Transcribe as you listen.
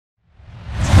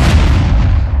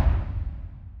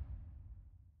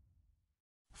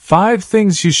5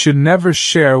 things you should never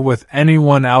share with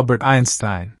anyone. Albert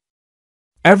Einstein.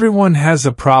 Everyone has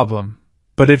a problem,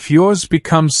 but if yours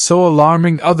becomes so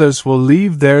alarming, others will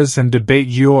leave theirs and debate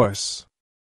yours.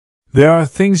 There are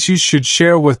things you should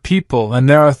share with people, and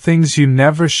there are things you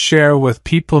never share with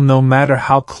people, no matter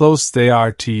how close they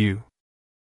are to you.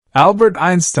 Albert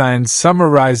Einstein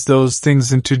summarized those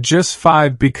things into just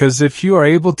 5 because if you are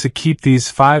able to keep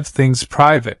these 5 things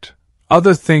private,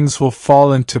 other things will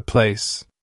fall into place.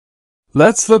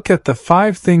 Let's look at the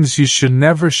 5 things you should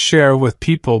never share with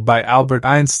people by Albert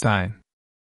Einstein.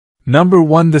 Number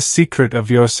 1. The secret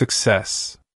of your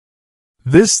success.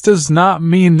 This does not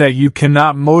mean that you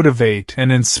cannot motivate and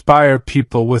inspire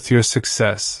people with your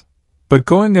success, but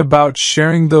going about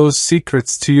sharing those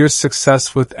secrets to your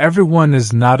success with everyone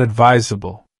is not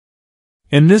advisable.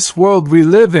 In this world we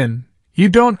live in, you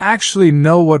don't actually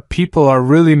know what people are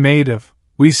really made of.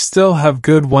 We still have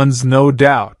good ones, no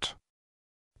doubt.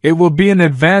 It will be an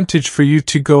advantage for you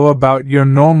to go about your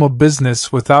normal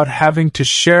business without having to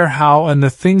share how and the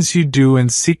things you do in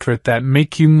secret that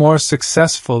make you more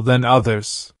successful than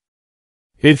others.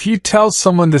 If you tell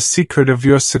someone the secret of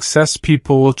your success,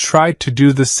 people will try to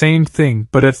do the same thing,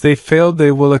 but if they fail,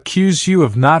 they will accuse you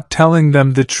of not telling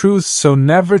them the truth, so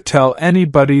never tell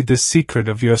anybody the secret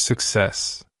of your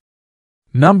success.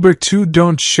 Number 2.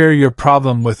 Don't share your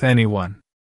problem with anyone.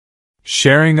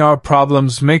 Sharing our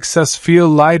problems makes us feel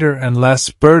lighter and less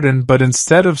burdened, but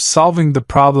instead of solving the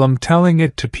problem, telling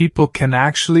it to people can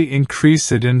actually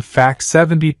increase it. In fact,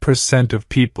 70% of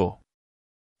people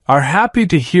are happy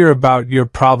to hear about your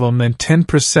problem and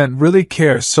 10% really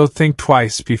care, so think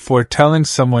twice before telling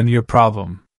someone your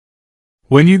problem.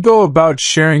 When you go about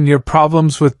sharing your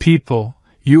problems with people,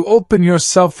 you open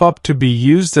yourself up to be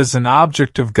used as an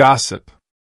object of gossip.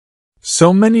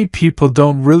 So many people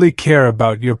don't really care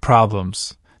about your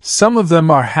problems. Some of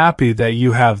them are happy that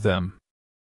you have them.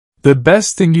 The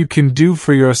best thing you can do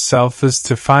for yourself is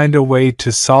to find a way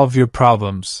to solve your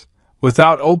problems,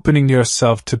 without opening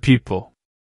yourself to people.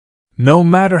 No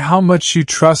matter how much you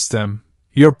trust them,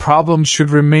 your problem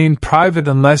should remain private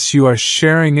unless you are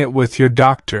sharing it with your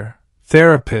doctor,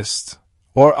 therapist,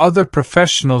 or other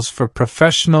professionals for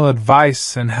professional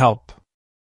advice and help.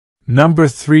 Number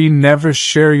 3. Never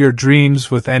share your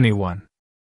dreams with anyone.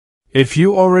 If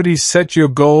you already set your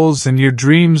goals and your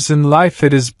dreams in life,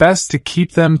 it is best to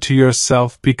keep them to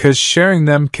yourself, because sharing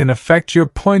them can affect your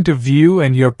point of view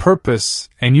and your purpose,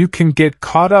 and you can get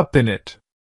caught up in it.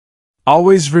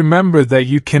 Always remember that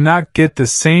you cannot get the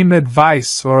same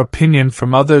advice or opinion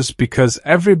from others because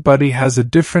everybody has a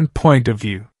different point of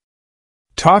view.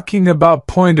 Talking about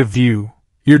point of view,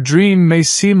 your dream may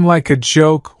seem like a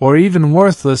joke or even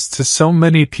worthless to so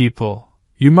many people.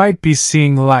 You might be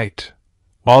seeing light,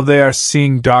 while they are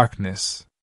seeing darkness.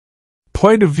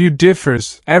 Point of view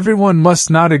differs. Everyone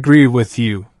must not agree with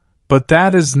you, but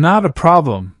that is not a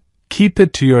problem. Keep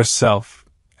it to yourself,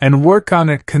 and work on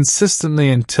it consistently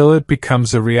until it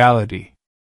becomes a reality.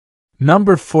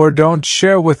 Number 4. Don't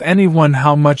share with anyone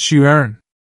how much you earn.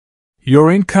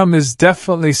 Your income is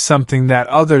definitely something that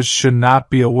others should not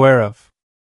be aware of.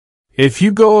 If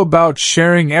you go about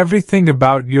sharing everything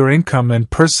about your income and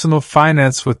personal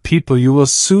finance with people, you will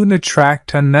soon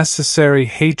attract unnecessary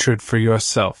hatred for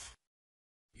yourself.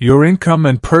 Your income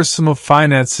and personal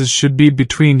finances should be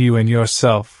between you and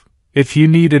yourself. If you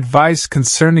need advice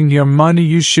concerning your money,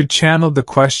 you should channel the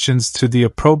questions to the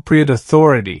appropriate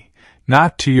authority,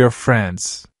 not to your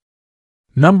friends.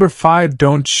 Number 5.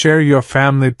 Don't share your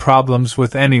family problems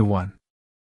with anyone.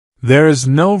 There is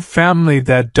no family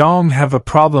that don't have a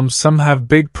problem. Some have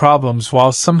big problems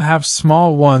while some have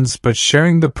small ones, but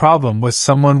sharing the problem with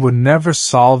someone would never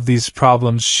solve these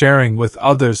problems. Sharing with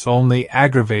others only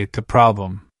aggravate the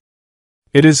problem.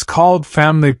 It is called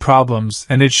family problems,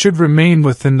 and it should remain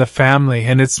within the family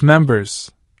and its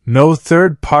members. No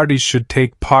third party should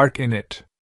take part in it.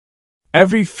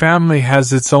 Every family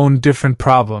has its own different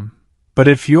problem. But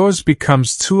if yours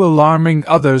becomes too alarming,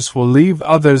 others will leave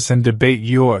others and debate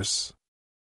yours.